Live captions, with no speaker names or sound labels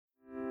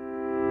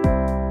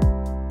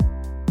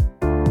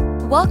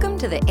Welcome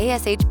to the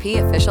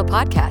ASHP Official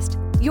Podcast,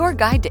 your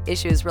guide to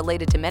issues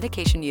related to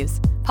medication use,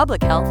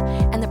 public health,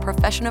 and the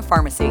profession of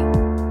pharmacy.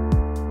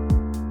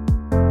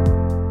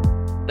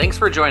 Thanks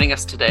for joining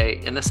us today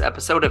in this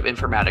episode of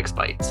Informatics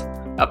Bytes,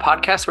 a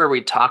podcast where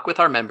we talk with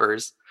our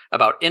members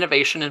about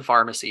innovation in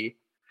pharmacy,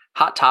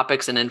 hot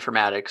topics in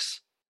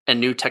informatics,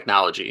 and new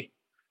technology,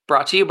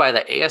 brought to you by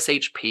the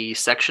ASHP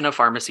section of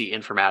Pharmacy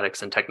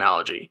Informatics and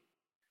Technology.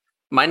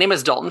 My name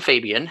is Dalton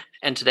Fabian,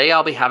 and today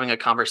I'll be having a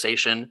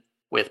conversation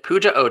with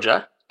Pooja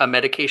Ojha, a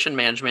medication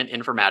management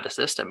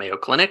informaticist at Mayo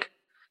Clinic,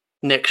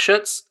 Nick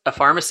Schutz, a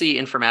pharmacy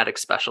informatics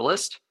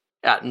specialist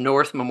at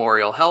North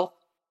Memorial Health,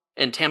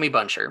 and Tammy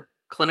Buncher,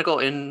 clinical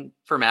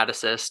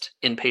informaticist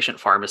in patient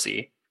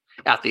pharmacy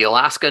at the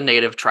Alaska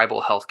Native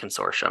Tribal Health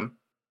Consortium.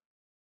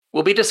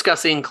 We'll be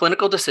discussing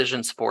clinical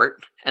decision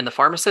support and the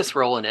pharmacist's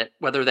role in it,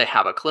 whether they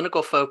have a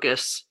clinical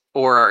focus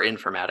or are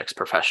informatics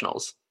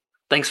professionals.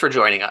 Thanks for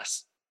joining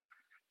us.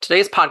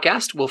 Today's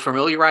podcast will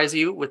familiarize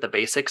you with the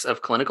basics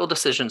of clinical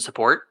decision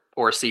support,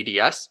 or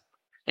CDS,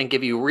 and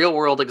give you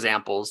real-world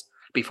examples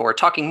before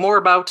talking more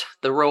about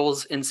the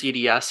roles in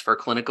CDS for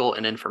clinical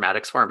and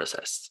informatics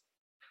pharmacists.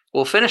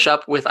 We'll finish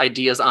up with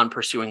ideas on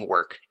pursuing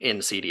work in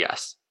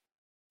CDS.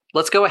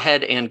 Let's go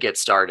ahead and get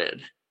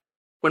started.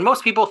 When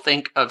most people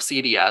think of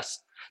CDS,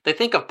 they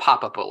think of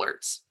pop-up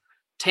alerts.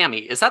 Tammy,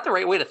 is that the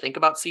right way to think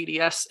about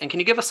CDS? And can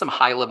you give us some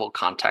high-level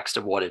context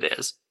of what it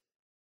is?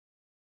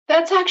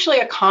 That's actually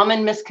a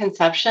common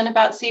misconception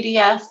about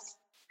CDS.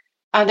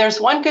 There's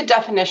one good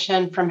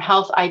definition from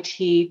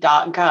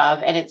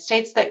healthit.gov, and it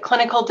states that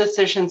clinical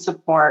decision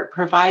support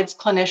provides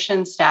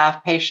clinicians,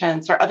 staff,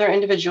 patients, or other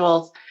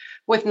individuals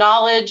with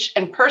knowledge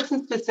and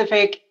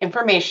person-specific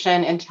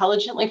information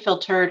intelligently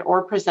filtered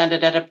or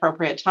presented at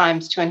appropriate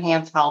times to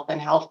enhance health and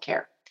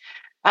healthcare.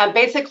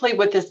 Basically,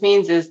 what this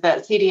means is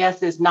that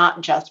CDS is not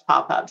just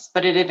pop-ups,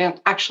 but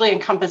it actually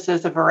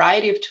encompasses a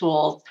variety of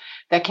tools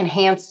that can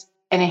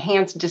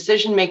enhance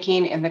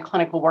decision-making in the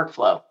clinical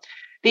workflow.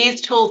 These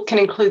tools can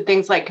include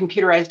things like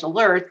computerized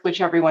alerts,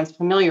 which everyone's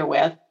familiar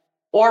with,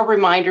 or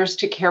reminders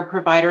to care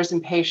providers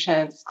and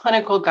patients,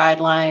 clinical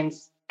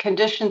guidelines,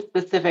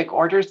 condition-specific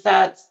order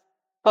sets,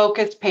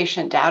 focused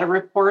patient data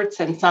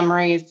reports and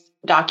summaries,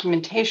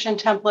 documentation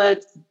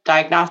templates,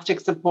 diagnostic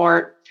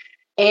support,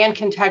 and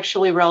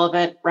contextually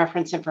relevant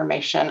reference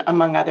information,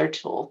 among other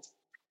tools.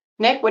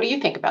 Nick, what do you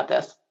think about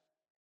this?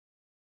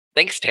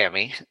 Thanks,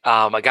 Tammy.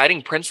 A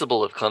guiding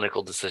principle of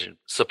clinical decision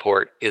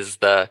support is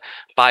the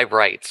 5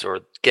 rights, or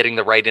getting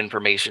the right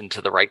information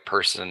to the right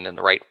person in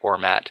the right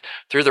format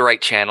through the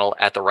right channel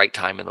at the right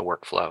time in the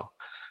workflow.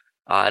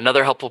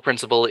 Another helpful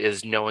principle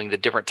is knowing the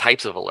different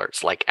types of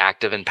alerts, like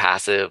active and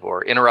passive,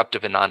 or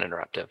interruptive and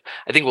non-interruptive.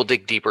 I think we'll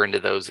dig deeper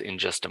into those in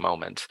just a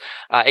moment.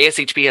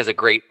 ASHP has a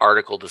great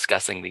article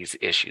discussing these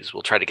issues.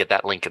 We'll try to get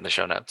that link in the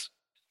show notes.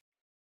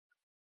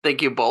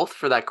 Thank you both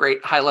for that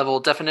great high-level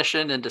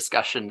definition and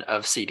discussion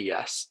of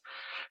CDS.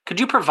 Could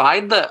you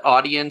provide the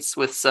audience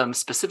with some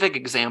specific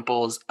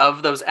examples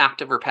of those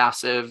active or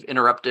passive,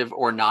 interruptive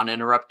or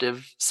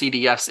non-interruptive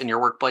CDS in your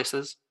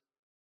workplaces?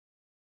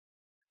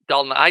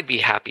 Dalton, I'd be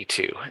happy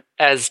to.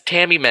 As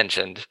Tammy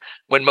mentioned,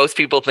 when most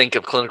people think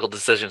of clinical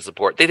decision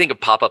support, they think of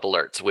pop-up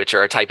alerts, which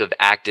are a type of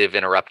active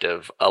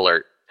interruptive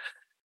alert.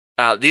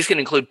 These can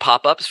include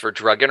pop-ups for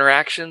drug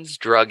interactions,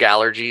 drug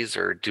allergies,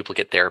 or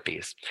duplicate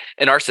therapies.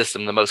 In our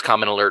system, the most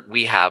common alert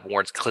we have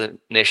warns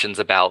clinicians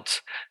about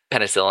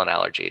penicillin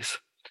allergies.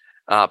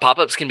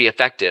 Pop-ups can be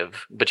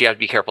effective, but you have to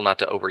be careful not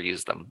to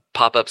overuse them.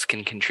 Pop-ups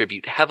can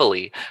contribute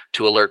heavily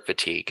to alert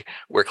fatigue,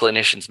 where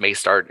clinicians may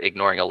start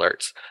ignoring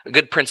alerts. A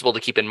good principle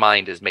to keep in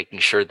mind is making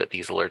sure that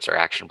these alerts are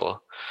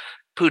actionable.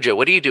 Pooja,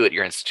 what do you do at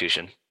your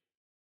institution?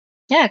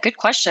 Yeah, good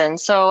question.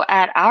 So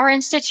at our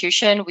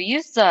institution, we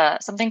use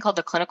something called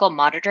the clinical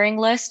monitoring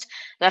list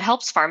that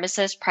helps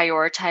pharmacists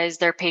prioritize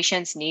their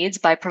patients' needs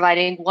by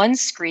providing one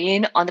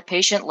screen on the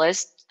patient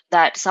list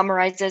that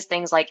summarizes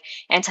things like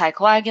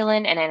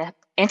anticoagulant and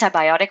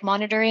antibiotic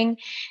monitoring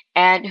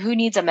and who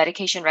needs a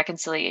medication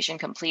reconciliation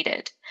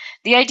completed.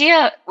 The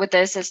idea with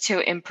this is to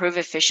improve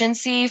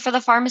efficiency for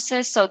the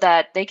pharmacist so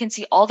that they can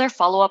see all their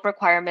follow-up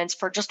requirements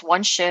for just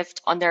one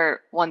shift on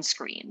their one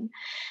screen.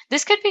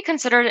 This could be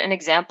considered an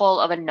example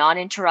of a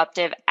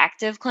non-interruptive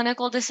active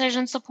clinical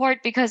decision support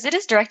because it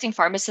is directing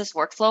pharmacists'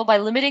 workflow by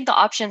limiting the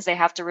options they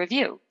have to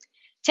review.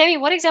 Tammy,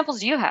 what examples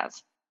do you have?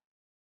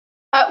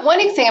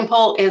 One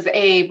example is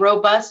a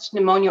robust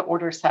pneumonia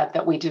order set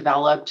that we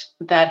developed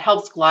that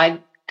helps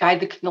guide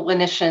the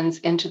clinicians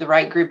into the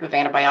right group of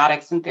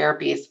antibiotics and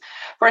therapies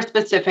for a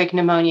specific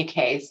pneumonia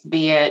case,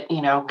 be it,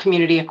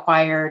 community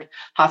acquired,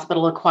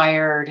 hospital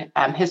acquired,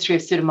 history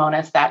of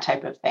Pseudomonas, that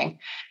type of thing.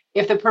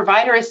 If the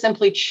provider is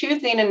simply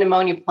choosing a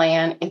pneumonia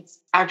plan, it's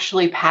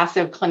actually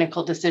passive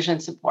clinical decision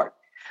support.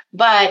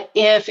 But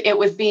if it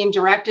was being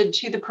directed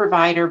to the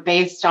provider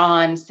based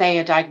on, say,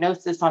 a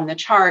diagnosis on the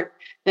chart,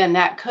 then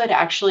that could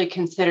actually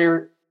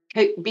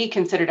be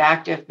considered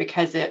active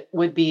because it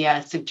would be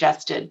a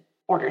suggested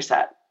order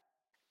set.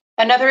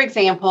 Another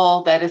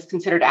example that is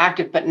considered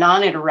active but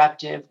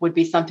non-interruptive would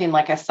be something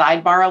like a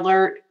sidebar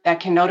alert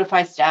that can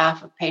notify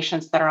staff of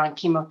patients that are on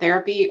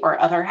chemotherapy or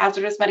other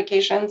hazardous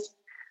medications,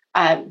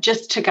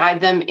 just to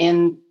guide them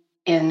in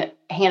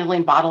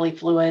handling bodily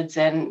fluids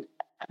and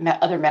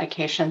other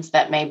medications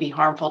that may be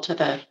harmful to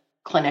the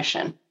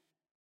clinician.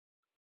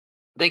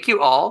 Thank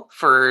you all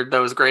for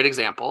those great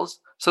examples.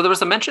 So there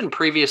was a mention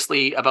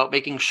previously about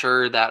making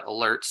sure that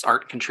alerts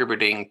aren't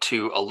contributing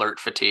to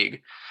alert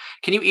fatigue.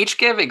 Can you each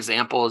give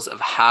examples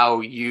of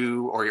how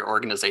you or your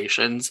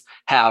organizations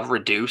have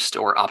reduced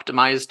or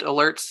optimized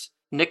alerts?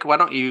 Nick, why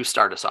don't you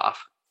start us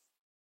off?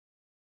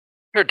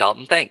 Sure,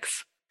 Dalton,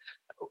 thanks.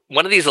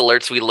 One of these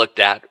alerts we looked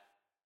at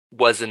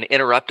was an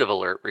interruptive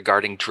alert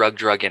regarding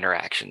drug-drug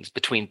interactions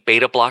between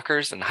beta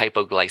blockers and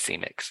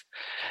hypoglycemics.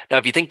 Now,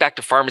 if you think back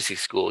to pharmacy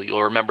school,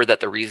 you'll remember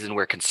that the reason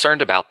we're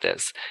concerned about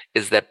this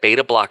is that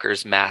beta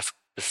blockers mask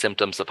the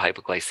symptoms of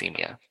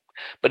hypoglycemia.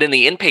 But in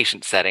the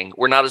inpatient setting,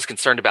 we're not as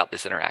concerned about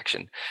this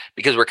interaction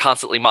because we're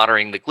constantly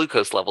monitoring the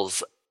glucose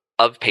levels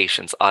of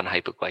patients on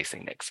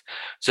hypoglycemics.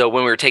 So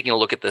when we were taking a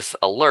look at this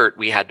alert,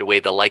 we had to weigh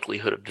the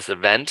likelihood of this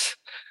event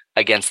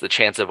against the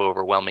chance of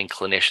overwhelming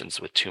clinicians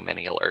with too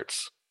many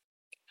alerts.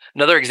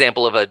 Another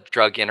example of a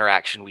drug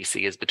interaction we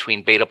see is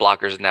between beta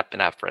blockers and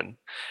epinephrine.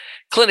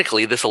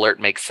 Clinically, this alert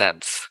makes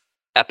sense.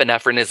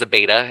 Epinephrine is a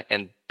beta,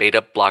 and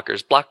beta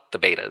blockers block the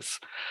betas.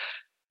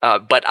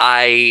 But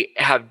I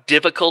have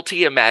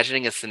difficulty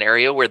imagining a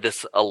scenario where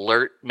this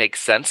alert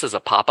makes sense as a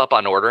pop-up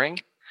on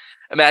ordering.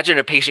 Imagine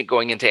a patient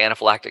going into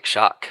anaphylactic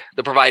shock.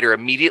 The provider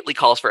immediately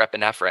calls for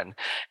epinephrine,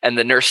 and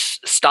the nurse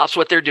stops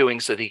what they're doing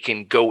so they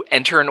can go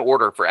enter an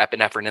order for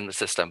epinephrine in the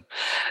system.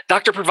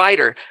 Dr.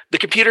 Provider, the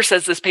computer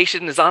says this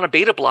patient is on a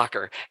beta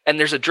blocker, and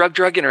there's a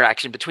drug-drug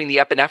interaction between the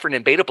epinephrine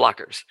and beta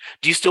blockers.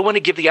 Do you still want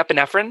to give the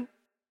epinephrine?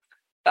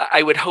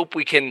 I would hope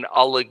we can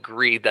all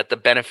agree that the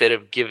benefit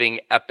of giving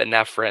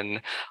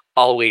epinephrine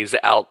always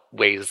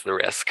outweighs the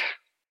risk.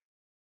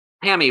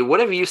 Tammy,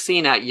 what have you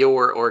seen at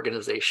your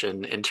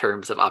organization in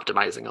terms of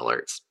optimizing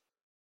alerts?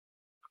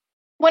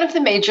 One of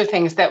the major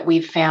things that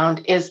we've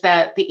found is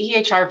that the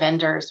EHR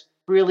vendors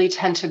really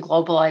tend to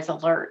globalize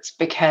alerts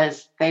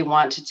because they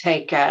want to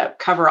take a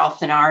cover-all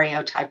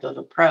scenario type of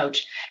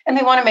approach, and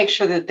they want to make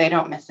sure that they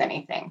don't miss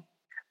anything.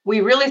 We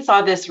really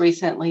saw this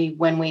recently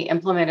when we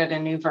implemented a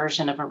new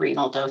version of a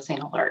renal dosing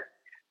alert.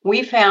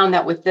 We found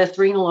that with this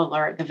renal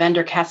alert, the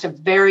vendor cast a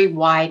very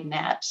wide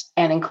net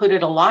and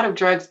included a lot of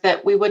drugs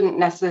that we wouldn't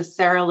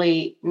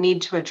necessarily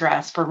need to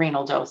address for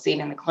renal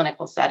dosing in the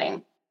clinical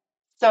setting.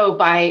 So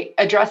by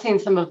addressing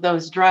some of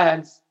those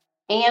drugs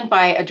and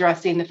by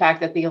addressing the fact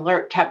that the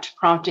alert kept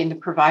prompting the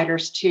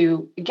providers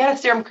to get a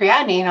serum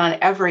creatinine on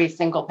every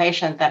single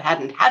patient that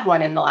hadn't had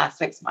one in the last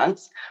 6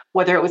 months,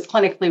 whether it was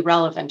clinically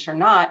relevant or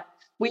not,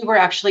 we were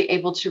actually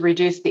able to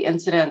reduce the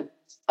incidence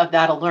of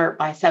that alert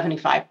by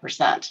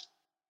 75%.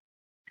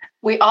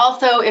 We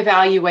also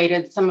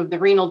evaluated some of the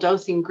renal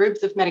dosing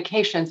groups of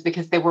medications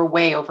because they were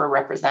way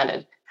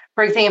overrepresented.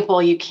 For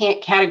example, you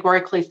can't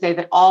categorically say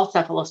that all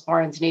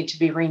cephalosporins need to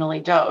be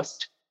renally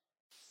dosed.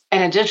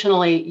 And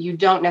additionally, you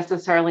don't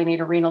necessarily need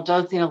a renal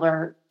dosing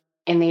alert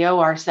in the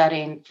OR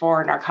setting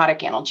for narcotic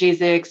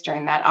analgesics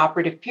during that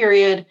operative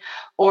period,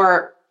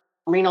 or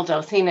renal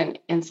dosing and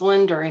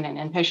insulin during an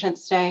inpatient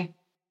stay.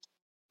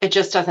 It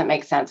just doesn't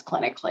make sense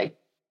clinically.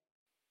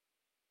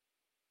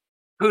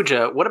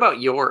 Pooja, what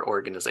about your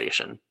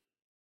organization?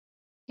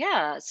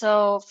 Yeah,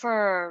 so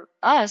for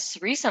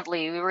us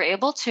recently, we were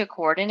able to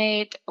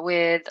coordinate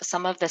with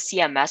some of the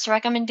CMS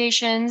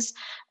recommendations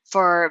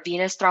for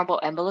venous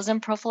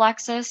thromboembolism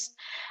prophylaxis.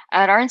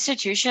 At our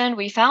institution,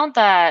 we found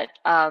that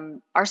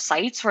our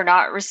sites were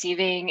not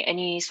receiving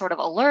any sort of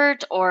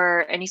alert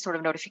or any sort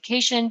of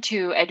notification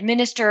to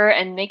administer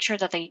and make sure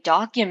that they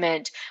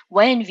document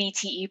when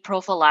VTE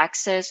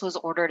prophylaxis was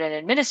ordered and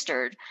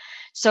administered.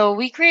 So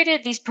we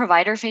created these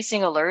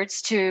provider-facing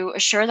alerts to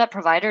assure that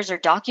providers are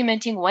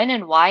documenting when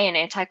and why an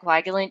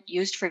anticoagulant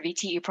used for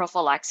VTE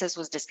prophylaxis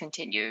was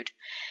discontinued.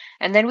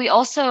 And then we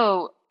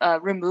also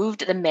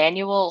removed the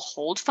manual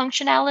hold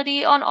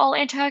functionality on all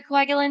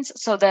anticoagulants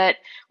so that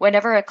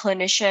whenever a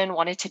clinician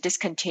wanted to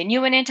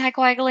discontinue an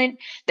anticoagulant,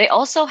 they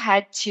also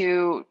had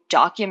to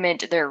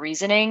document their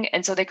reasoning.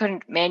 And so they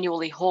couldn't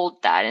manually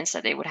hold that.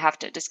 Instead, they would have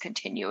to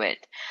discontinue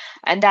it.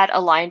 And that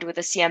aligned with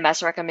the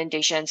CMS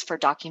recommendations for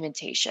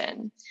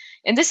documentation.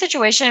 In this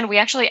situation, we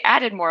actually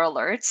added more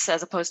alerts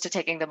as opposed to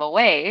taking them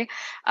away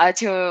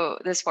to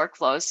this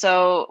workflow.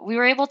 So we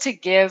were able to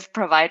give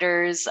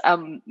providers a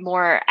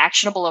more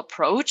actionable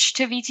approach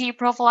to VTE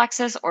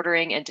prophylaxis,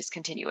 ordering, and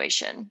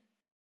discontinuation.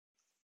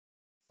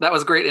 That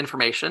was great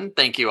information.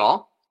 Thank you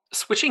all.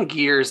 Switching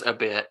gears a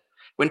bit,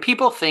 when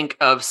people think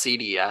of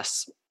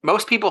CDS,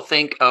 most people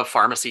think of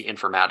pharmacy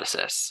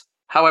informaticists.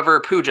 However,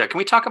 Pooja, can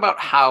we talk about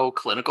how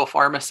clinical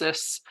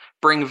pharmacists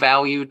bring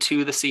value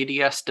to the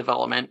CDS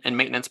development and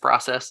maintenance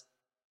process?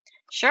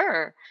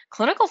 Sure.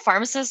 Clinical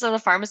pharmacists are the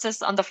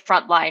pharmacists on the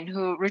front line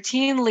who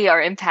routinely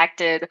are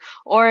impacted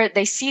or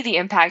they see the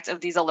impact of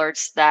these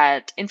alerts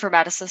that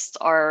informaticists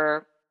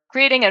are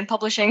creating and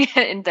publishing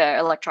in the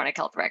electronic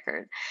health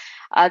record.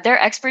 Their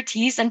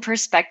expertise and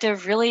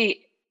perspective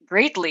really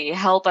greatly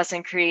help us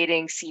in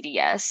creating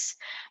CDS.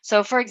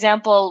 So, for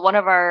example, one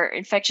of our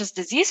infectious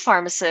disease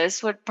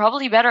pharmacists would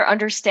probably better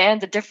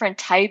understand the different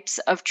types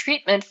of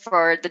treatment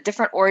for the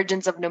different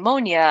origins of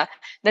pneumonia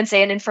than,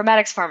 say, an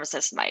informatics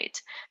pharmacist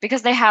might,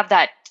 because they have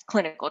that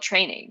clinical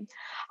training.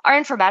 Our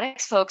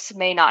informatics folks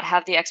may not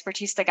have the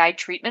expertise to guide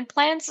treatment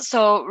plans,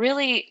 so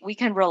really we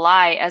can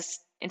rely as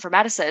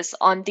informaticists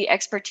on the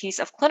expertise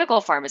of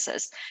clinical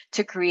pharmacists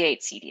to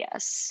create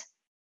CDS.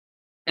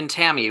 And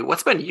Tammy,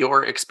 what's been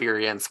your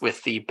experience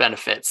with the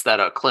benefits that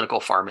a clinical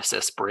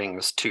pharmacist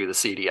brings to the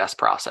CDS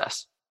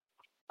process?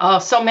 Oh,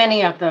 so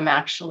many of them,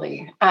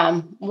 actually.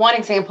 One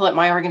example at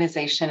my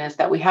organization is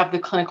that we have the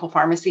clinical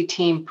pharmacy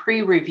team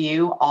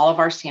pre-review all of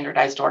our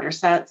standardized order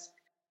sets,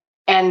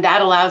 and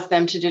that allows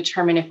them to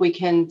determine if we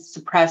can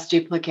suppress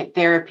duplicate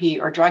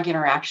therapy or drug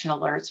interaction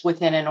alerts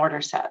within an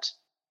order set.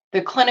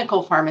 The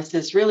clinical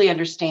pharmacists really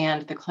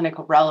understand the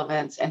clinical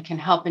relevance and can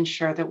help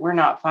ensure that we're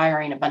not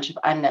firing a bunch of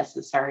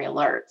unnecessary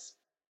alerts,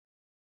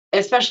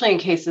 especially in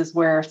cases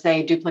where,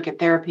 say, duplicate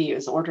therapy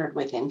is ordered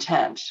with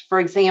intent. For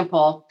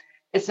example,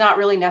 it's not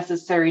really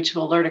necessary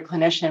to alert a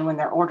clinician when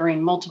they're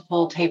ordering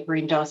multiple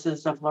tapering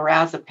doses of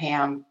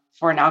lorazepam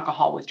for an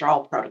alcohol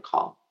withdrawal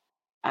protocol.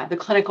 The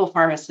clinical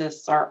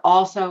pharmacists are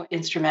also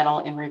instrumental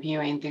in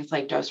reviewing things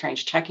like dose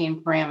range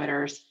checking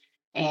parameters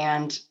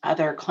and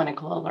other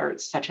clinical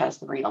alerts, such as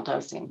the renal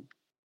dosing.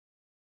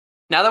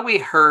 Now that we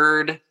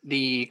heard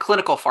the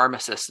clinical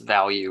pharmacist's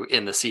value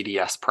in the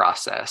CDS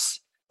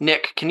process,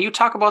 Nick, can you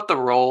talk about the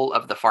role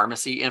of the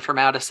pharmacy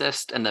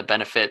informaticist and the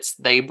benefits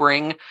they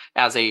bring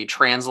as a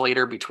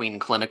translator between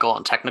clinical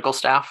and technical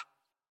staff?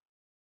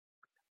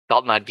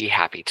 Dalton, I'd be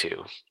happy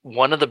to.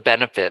 One of the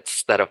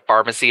benefits that a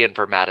pharmacy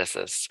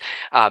informaticist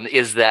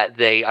is that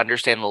they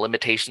understand the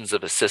limitations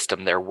of a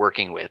system they're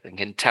working with and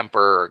can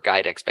temper or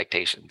guide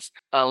expectations.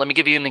 Let me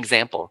give you an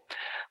example.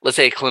 Let's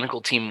say a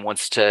clinical team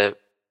wants an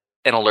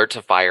alert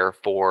to fire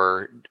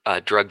for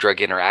a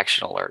drug-drug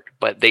interaction alert,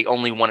 but they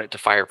only want it to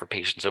fire for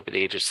patients over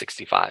the age of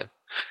 65.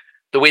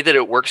 The way that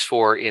it works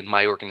in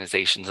my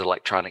organization's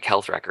electronic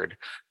health record,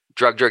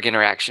 drug-drug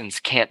interactions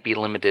can't be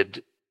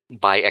limited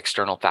by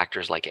external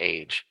factors like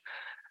age.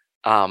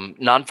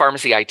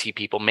 Non-pharmacy IT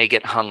people may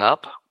get hung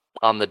up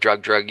on the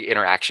drug-drug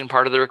interaction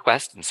part of the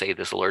request and say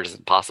this alert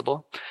isn't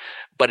possible,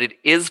 but it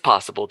is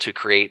possible to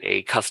create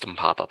a custom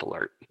pop-up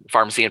alert.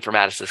 Pharmacy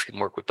informaticists can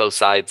work with both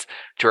sides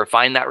to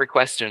refine that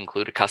request to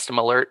include a custom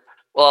alert,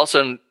 while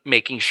also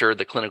making sure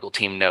the clinical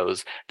team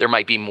knows there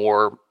might be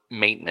more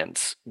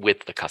maintenance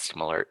with the custom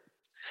alert.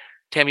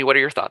 Tammy, what are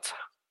your thoughts?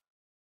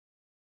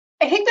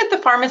 I think that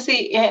the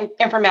pharmacy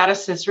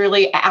informaticists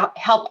really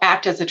help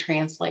act as a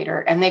translator,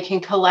 and they can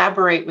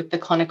collaborate with the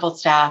clinical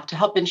staff to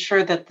help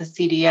ensure that the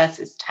CDS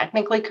is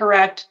technically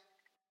correct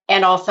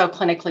and also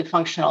clinically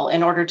functional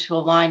in order to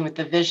align with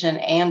the vision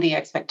and the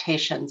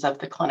expectations of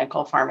the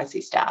clinical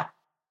pharmacy staff.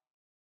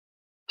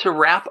 To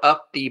wrap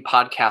up the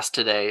podcast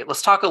today,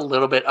 let's talk a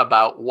little bit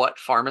about what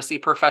pharmacy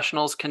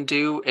professionals can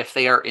do if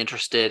they are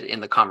interested in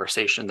the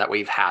conversation that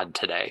we've had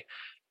today.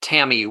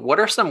 Tammy, what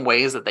are some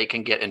ways that they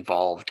can get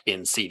involved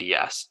in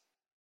CDS?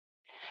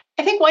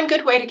 I think one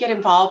good way to get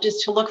involved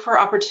is to look for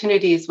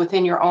opportunities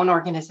within your own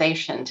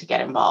organization to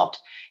get involved.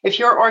 If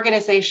your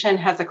organization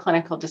has a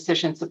clinical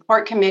decision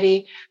support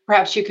committee,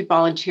 perhaps you could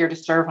volunteer to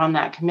serve on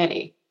that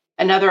committee.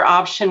 Another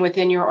option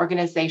within your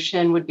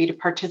organization would be to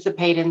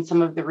participate in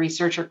some of the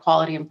research or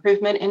quality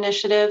improvement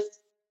initiatives,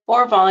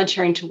 or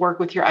volunteering to work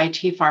with your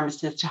IT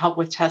pharmacist to help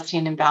with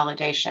testing and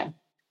validation.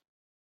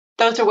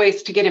 Those are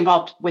ways to get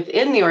involved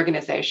within the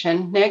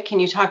organization. Nick, can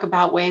you talk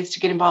about ways to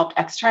get involved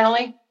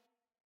externally?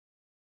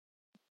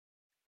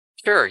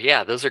 Sure.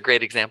 Yeah, those are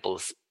great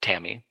examples,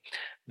 Tammy.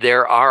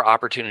 There are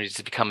opportunities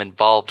to become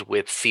involved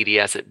with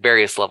CDS at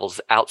various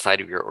levels outside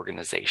of your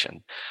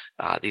organization.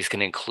 These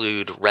can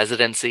include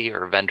residency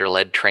or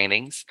vendor-led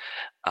trainings.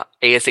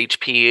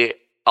 ASHP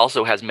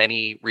also has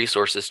many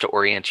resources to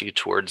orient you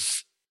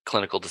towards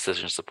clinical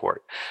decision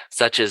support,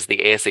 such as the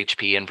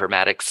ASHP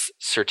Informatics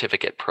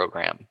Certificate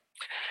Program.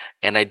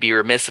 And I'd be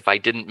remiss if I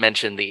didn't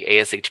mention the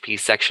ASHP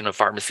section of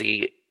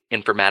Pharmacy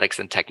Informatics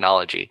and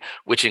Technology,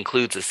 which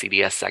includes a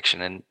CDS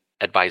section and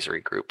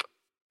advisory group.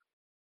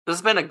 This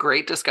has been a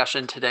great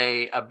discussion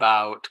today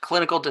about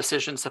clinical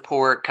decision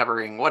support,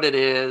 covering what it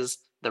is,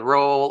 the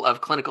role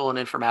of clinical and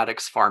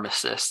informatics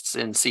pharmacists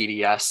in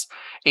CDS,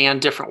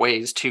 and different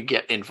ways to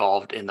get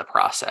involved in the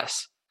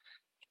process.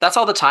 That's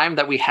all the time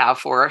that we have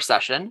for our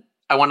session.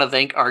 I want to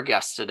thank our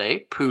guests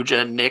today,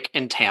 Pooja, Nick,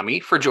 and Tammy,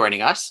 for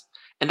joining us.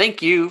 And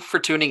thank you for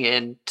tuning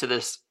in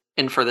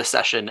for this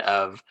session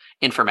of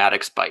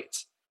Informatics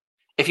Bytes.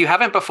 If you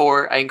haven't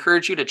before, I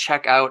encourage you to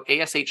check out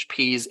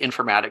ASHP's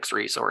informatics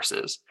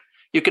resources.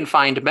 You can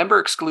find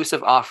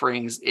member-exclusive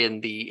offerings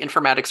in the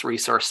Informatics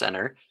Resource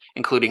Center,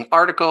 including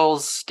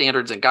articles,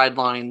 standards and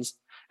guidelines,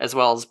 as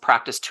well as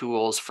practice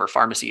tools for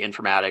pharmacy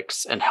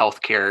informatics and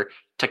healthcare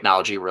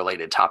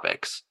technology-related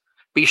topics.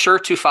 Be sure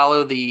to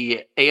follow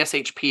the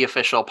ASHP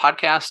official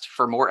podcast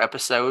for more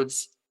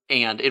episodes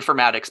and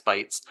Informatics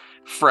Bytes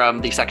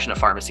from the section of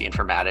Pharmacy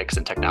Informatics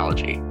and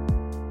Technology.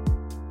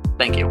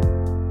 Thank you.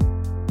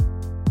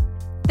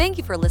 Thank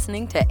you for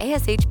listening to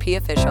ASHP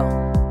Official,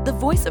 the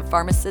voice of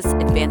pharmacists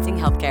advancing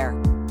healthcare.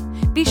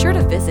 Be sure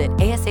to visit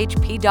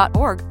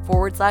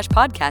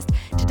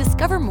ashp.org/podcast to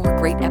discover more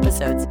great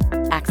episodes,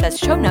 access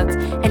show notes,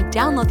 and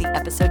download the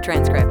episode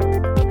transcript.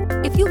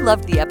 If you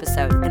loved the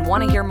episode and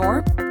want to hear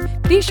more,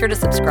 be sure to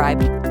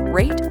subscribe,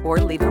 rate, or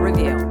leave a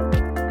review.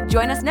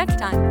 Join us next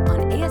time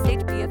on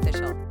ASHP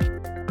Official.